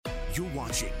You're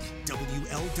watching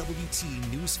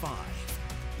WLWT News 5,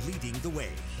 leading the way.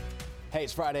 Hey,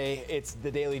 it's Friday. It's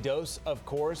the Daily Dose, of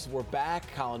course. We're back.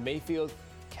 Colin Mayfield,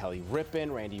 Kelly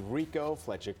Rippin, Randy Rico,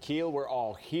 Fletcher Keel. We're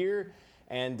all here.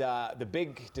 And the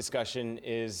big discussion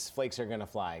is flakes are going to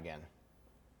fly again.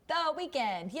 The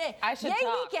weekend. Yay. I should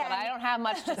talk, weekend. but I don't have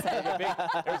much to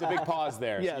say. There's a big pause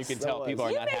there, Yes, so you can tell people are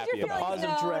You not made happy your about it.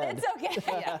 feelings known. dread. It's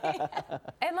okay.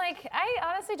 And I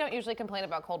honestly don't usually complain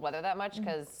about cold weather that much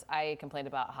because I complained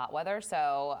about hot weather.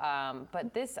 So,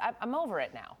 but this, I'm over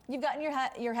it now. You've gotten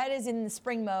your head is in the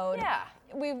spring mode. Yeah.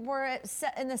 We were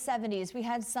in the 70s. We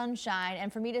had sunshine,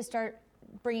 and for me to start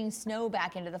bringing snow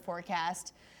back into the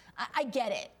forecast, I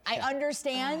get it. I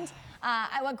understand.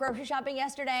 I went grocery shopping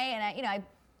yesterday, and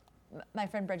my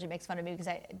friend Bridget makes fun of me because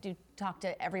I do talk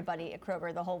to everybody at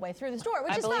Kroger the whole way through the store,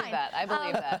 which is fine. I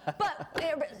believe that.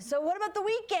 But so what about the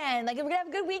weekend? Like, are we gonna have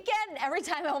a good weekend? Every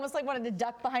time I almost wanted to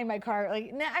duck behind my car.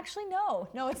 Like, actually, no,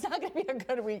 it's not gonna be a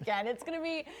good weekend. It's gonna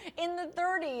be in the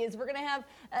 30s. We're gonna have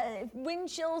wind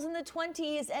chills in the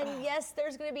 20s, and yes,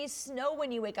 there's gonna be snow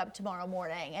when you wake up tomorrow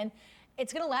morning, and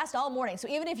it's going to last all morning. So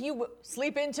even if you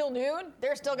sleep in till noon,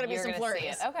 there's still going to be some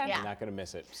flurries. Okay. Yeah. You're not going to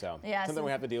miss it. So Yeah, something we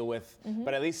have to deal with.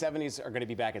 But at least 70s are going to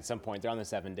be back at some point. They're on the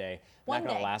 7-day. One Not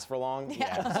going day. to last for long.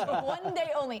 Yeah. One day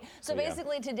only. So Yeah.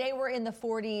 basically today we're in the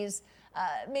 40s,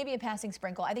 maybe a passing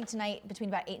sprinkle. I think tonight between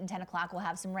about 8 and 10 o'clock we'll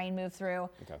have some rain move through.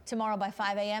 Okay. Tomorrow by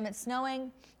 5 a.m. it's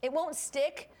snowing. It won't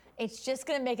stick. It's just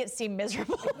going to make it seem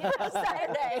miserable for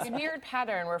Saturday. This weird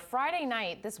pattern where Friday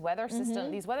night, this weather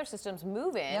system, these weather systems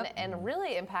move in and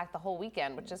really impact the whole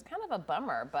weekend, which is kind of a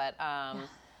bummer. But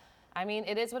I mean,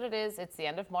 it is what it is. It's the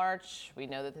end of March. We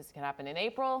know that this can happen in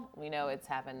April. We know it's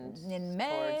happened In May.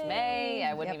 towards May.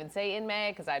 I wouldn't even say in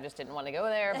May because I just didn't want to go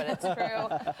there, but it's true.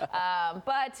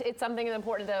 But it's something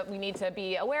important that we need to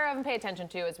be aware of and pay attention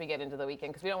to as we get into the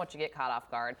weekend because we don't want you to get caught off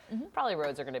guard. Probably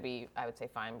roads are going to be, I would say,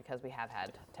 fine because we have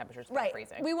had temperatures above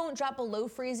freezing. We won't drop below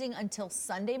freezing until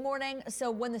Sunday morning.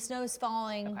 So when the snow is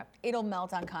falling, it'll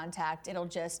melt on contact. It'll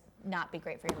just not be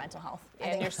great for your mental health.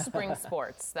 And your spring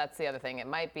sports, that's the other thing. It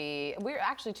might be, we're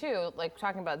actually too, like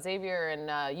talking about Xavier and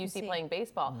UC playing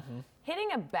baseball. Hitting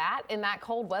a bat in that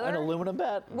cold weather. An aluminum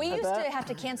bat. We used to have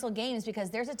to cancel games because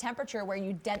there's a temperature where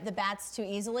you dent the bats too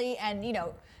easily, and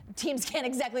teams can't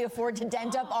exactly afford to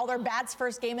dent up all their bats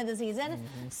first game of the season.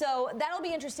 So that'll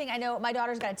be interesting. I know my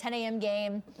daughter's got a 10 a.m.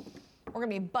 game. We're gonna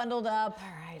be bundled up.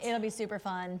 All right. It'll be super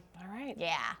fun. All right.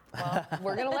 Yeah. Well,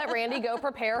 we're going to let Randy go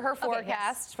prepare her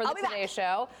forecast for the Today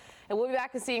Show. And we'll be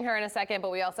back to seeing her in a second,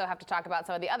 but we also have to talk about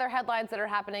some of the other headlines that are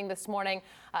happening this morning.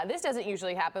 This doesn't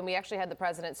usually happen. We actually had the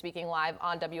president speaking live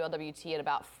on WLWT at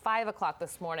about 5 o'clock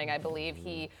this morning, I believe.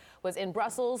 He was in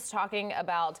Brussels talking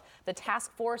about the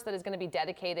task force that is going to be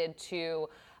dedicated to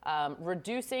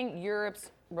reducing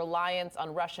Europe's reliance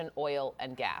on Russian oil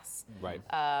and gas. Right.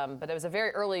 But it was a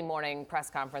very early morning press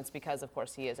conference because, of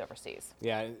course, he is overseas.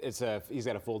 Yeah, he's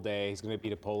got a full day. He's going to be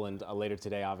to Poland later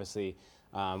today, obviously,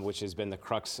 which has been the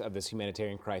crux of this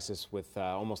humanitarian crisis with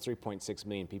almost 3.6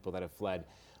 million people that have fled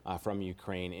from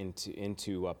Ukraine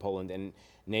into Poland and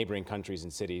neighboring countries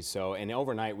and cities. So, and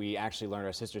overnight, we actually learned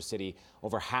our sister city,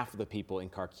 over half of the people in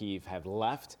Kharkiv have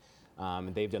left.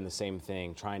 And they've done the same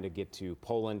thing, trying to get to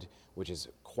Poland, which is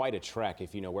quite a trek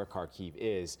if you know where Kharkiv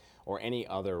is, or any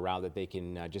other route that they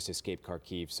can just escape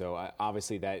Kharkiv. So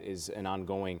obviously that is an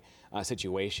ongoing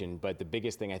situation. But the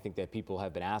biggest thing I think that people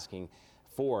have been asking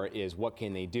for is what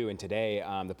can they do? And today,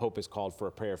 the Pope has called for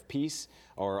a prayer of peace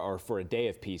or for a day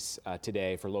of peace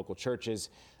today for local churches.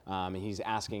 And he's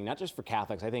asking not just for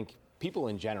Catholics, I think people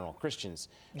in general, Christians,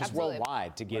 just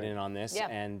worldwide to get in on this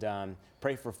and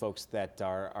pray for folks that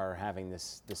are having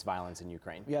this violence in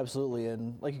Ukraine. Yeah, absolutely.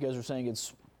 And like you guys were saying,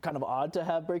 it's kind of odd to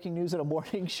have breaking news at a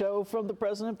morning show from the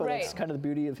president, but it's kind of the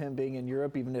beauty of him being in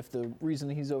Europe, even if the reason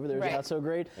he's over there is not so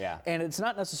great. Yeah. And it's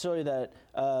not necessarily that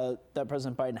that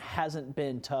President Biden hasn't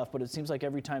been tough, but it seems like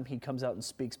every time he comes out and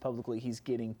speaks publicly, he's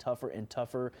getting tougher and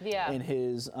tougher in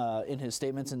his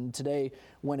statements. And today,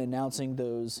 when announcing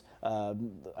those,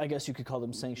 I guess you could call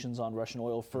them sanctions on Russian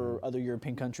oil for other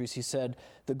European countries, he said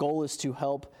the goal is to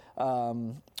help,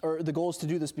 or the goal is to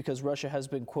do this because Russia has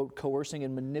been, quote, coercing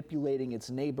and manipulating its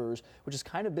neighbors, which has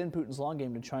kind of been Putin's long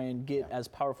game to try and get as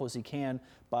powerful as he can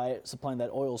by supplying that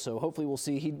oil. So hopefully we'll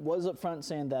see. He was up front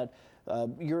saying that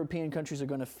European countries are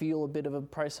going to feel a bit of a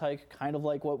price hike, kind of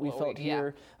like what we felt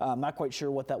here. Not quite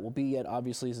sure what that will be yet,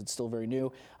 obviously, as it's still very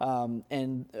new.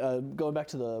 And going back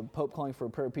to the Pope calling for a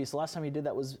prayer of peace, the last time he did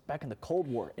that was back in the Cold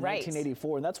War in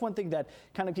 1984. And that's one thing that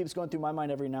kind of keeps going through my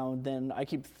mind every now and then. I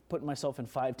keep putting myself in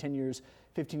 5, 10 years,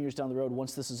 15 years down the road.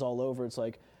 Once this is all over, it's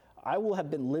like, I will have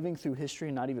been living through history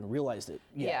and not even realized it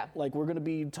yet. Yeah. Like, we're going to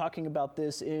be talking about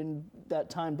this in that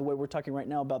time the way we're talking right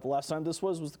now about the last time this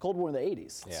was the Cold War in the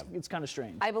 80s. It's kind of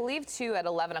strange. I believe, too, at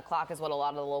 11 o'clock is what a lot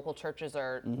of the local churches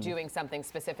are doing something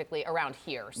specifically around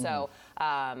here. So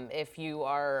if you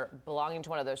are belonging to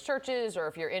one of those churches or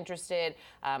if you're interested,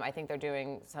 I think they're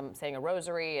doing saying a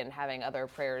rosary and having other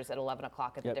prayers at 11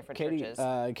 o'clock at the different churches.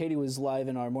 Katie was live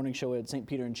in our morning show at St.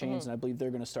 Peter and Chains, and I believe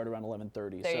they're going to start around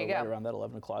 11:30. There you go. Right around that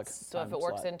 11 o'clock. So if it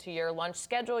works into your lunch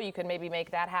schedule, you can maybe make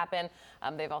that happen.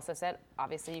 They've also said,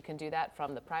 obviously, you can do that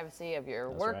from the privacy of your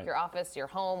work, your office, your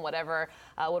home, whatever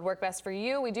would work best for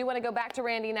you. We do want to go back to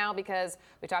Randy now because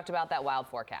we talked about that wild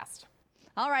forecast.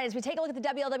 All right, as we take a look at the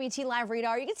WLWT live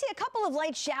radar, you can see a couple of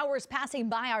light showers passing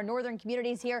by our northern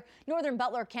communities here. Northern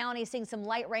Butler County seeing some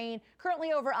light rain,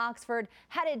 currently over Oxford,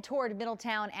 headed toward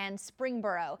Middletown and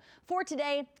Springboro. For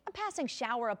today, a passing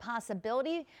shower a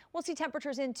possibility. We'll see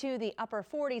temperatures into the upper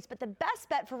 40s, but the best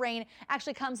bet for rain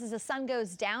actually comes as the sun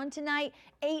goes down tonight,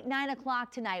 8, 9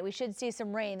 o'clock tonight. We should see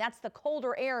some rain. That's the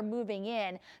colder air moving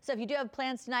in. So if you do have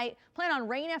plans tonight, plan on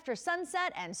rain after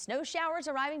sunset and snow showers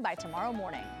arriving by tomorrow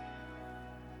morning.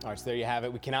 All right, so there you have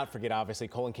it. We cannot forget, obviously,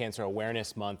 Colon Cancer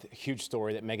Awareness Month. Huge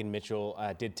story that Megan Mitchell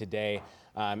did today.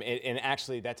 And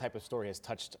actually, that type of story has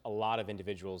touched a lot of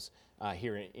individuals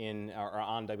here or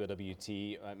on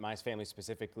WLWT, my family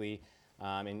specifically,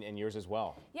 and yours as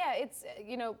well. Yeah, it's,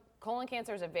 colon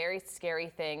cancer is a very scary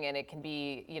thing, and it can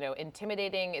be,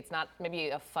 intimidating. It's not maybe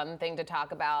a fun thing to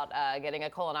talk about, getting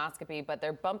a colonoscopy, but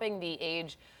they're bumping the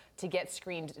age to get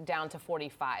screened down to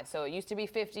 45. So it used to be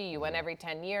 50, you went every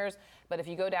 10 years, but if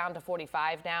you go down to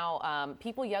 45 now,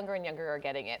 people younger and younger are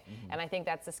getting it. And I think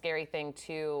that's the scary thing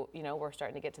too, we're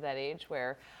starting to get to that age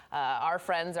where our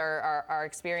friends are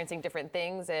experiencing different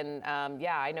things. And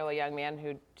I know a young man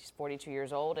who's 42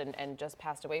 years old and just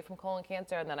passed away from colon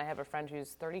cancer. And then I have a friend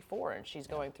who's 34 and she's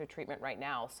going through treatment right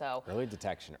now. So early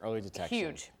detection.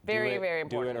 Huge, very, very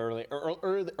important. Do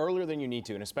it earlier than you need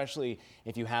to, and especially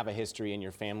if you have a history in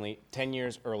your family. 10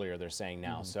 years earlier, they're saying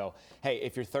now. So, hey,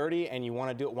 if you're 30 and you want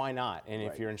to do it, why not? And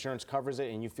if your insurance covers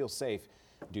it and you feel safe,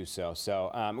 do so. So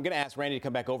I'm going to ask Randy to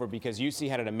come back over because UC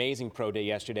had an amazing pro day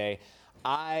yesterday.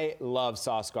 I love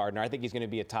Sauce Gardner. I think he's going to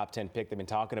be a top 10 pick. They've been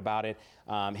talking about it.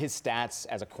 His stats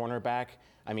as a cornerback,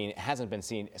 it hasn't been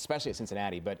seen, especially at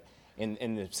Cincinnati, but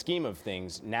in the scheme of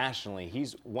things, nationally,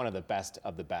 he's one of the best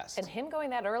of the best. And him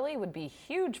going that early would be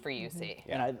huge for UC.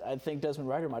 Yeah. And I think Desmond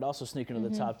Ridder might also sneak into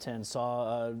the top 10.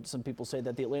 Saw some people say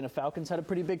that the Atlanta Falcons had a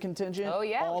pretty big contingent. Oh,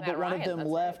 yeah. All but one of them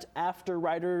left after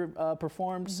Ryder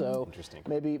performed. So interesting.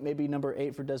 Maybe number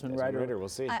 8 for Desmond Ridder. We'll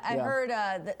see. I heard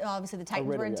obviously the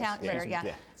Titans were in town.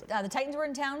 Ritter, the Titans were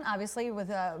in town, obviously, with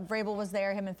Vrabel was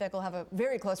there. Him and Fickle have a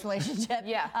very close relationship.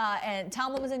 And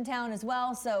Tomlin was in town as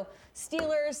well. So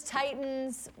Steelers,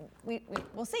 Titans,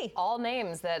 we'll see. All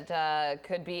names that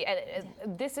could be.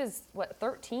 This is,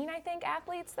 13, I think,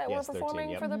 athletes that were performing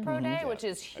 13, for the pro day, which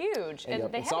is huge.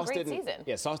 And they had a great season.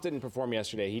 Yeah, Sauce didn't perform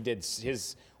yesterday. He did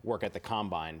his work at the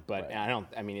combine, but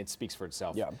it speaks for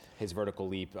itself. Yeah. His vertical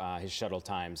leap, his shuttle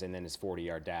times, and then his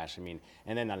 40-yard dash. And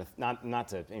then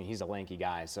he's a lanky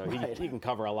guy, so he can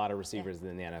cover a lot of receivers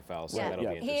in the NFL. So that'll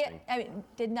be interesting. He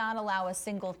did not allow a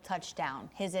single touchdown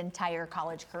his entire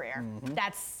college career.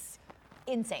 That's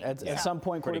insane. At some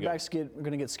point, quarterbacks are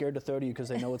going to get scared to throw to you because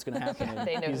they know what's going to happen.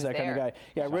 They know he's that there. kind of guy.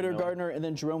 Yeah, Ritter, Gardner, and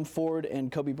then Jerome Ford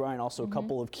and Kobe Bryant, also a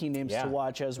couple of key names to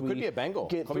watch as we could be a Bengal.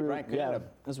 Get through.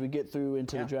 As we get through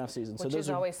into the draft season. Which is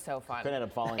always so fun. Could end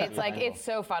up falling. It's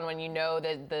so fun when you know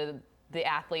that the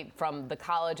athlete from the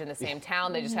college in the same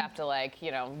town. They just have to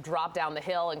drop down the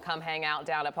hill and come hang out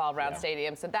down at Paul Brown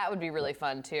Stadium. So that would be really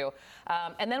fun too.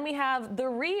 And then we have the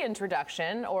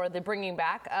reintroduction or the bringing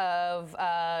back of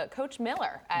Coach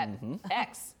Miller at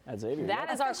X. At Xavier.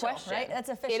 That is our question, right? That's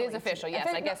official. It is official. Yes,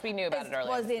 I guess we knew about it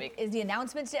earlier this week. Is the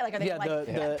announcement today? Are they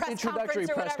the press introductory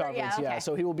press conference. Okay.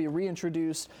 So he will be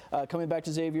reintroduced, coming back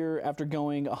to Xavier after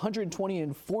going 120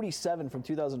 and 47 from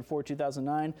 2004,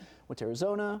 2009. Went to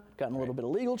Arizona, got in a little bit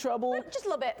of legal trouble. Just a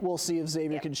little bit. We'll see if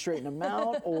Xavier can straighten him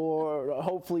out, or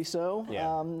hopefully so.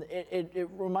 Yeah. It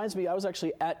reminds me, I was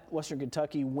actually at Western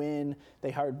Kentucky when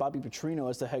they hired Bobby Petrino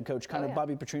as the head coach,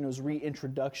 Bobby Petrino's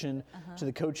reintroduction to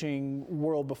the coaching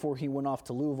world before he went off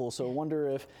to Louisville. So I wonder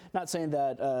if, not saying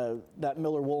that that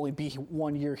Miller will only be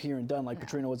 1 year here and done like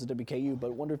Petrino was at WKU, but I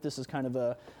wonder if this is kind of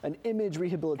an image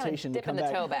rehabilitation to come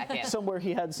back toe back in. somewhere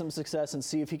he had some success and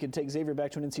see if he could take Xavier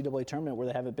back to an NCAA tournament where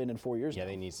they haven't been in 4 years. Yeah, now.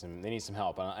 they need some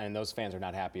help, and those fans are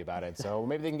not happy about it. So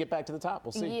maybe they can get back to the top.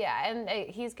 We'll see. Yeah, and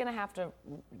he's going to have to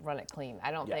run it clean.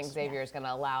 I don't think Xavier is going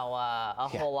to allow a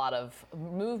whole lot of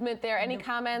movement there. Any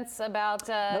comments about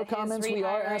No comments. his We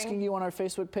are rehiring? asking you on our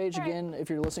Facebook page. Again, if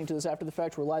you're listening to this after the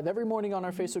fact, we're live every morning on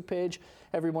our Facebook page.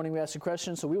 Every morning we ask a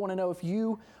question. So we want to know if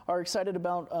you are excited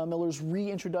about Miller's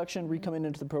reintroduction, recoming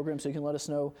into the program, so you can let us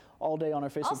know all day on our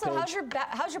Facebook Also, page.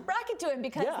 how's your bracket doing?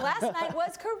 Because last night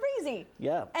was crazy.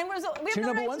 Yeah. And we have Two no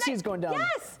number right one tonight. seeds going down.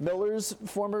 Yes. Miller's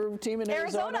former team in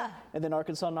Arizona. Arizona. And then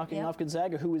Arkansas knocking off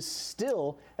Gonzaga, who is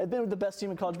still, has been the best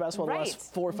team in college basketball the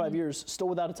last 4 or 5 years, still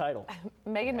without a title.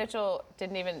 Megan Mitchell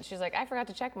didn't even, she's like, I forgot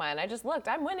to check mine. I just looked.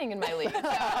 I'm winning in my league.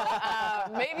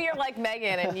 So maybe you're like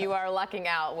Megan and you are lucking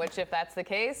out, which if that's the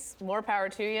case, more power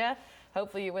to you.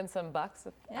 Hopefully you win some bucks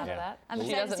out of that.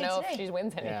 She doesn't know if she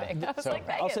wins anything. I was like,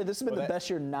 Megan. I'll say this has been the best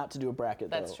year not to do a bracket,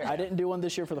 though. That's true. I didn't do one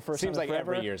this year for the first time Seems like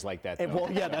forever. every year's like that. Though.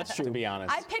 Well, yeah, that's true. To be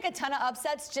honest. I pick a ton of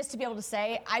upsets just to be able to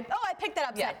say, I picked that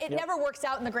upset. Yeah. It never works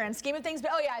out in the grand scheme of things,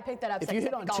 but I picked that upset. If you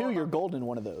hit on two, you're golden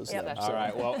one of those. Yeah, though. that's All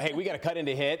right. Well, hey, we got to cut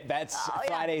into hit. That's yeah.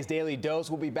 Friday's Daily Dose.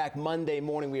 We'll be back Monday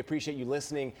morning. We appreciate you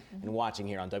listening and watching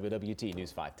here on WWT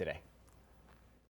News 5 today.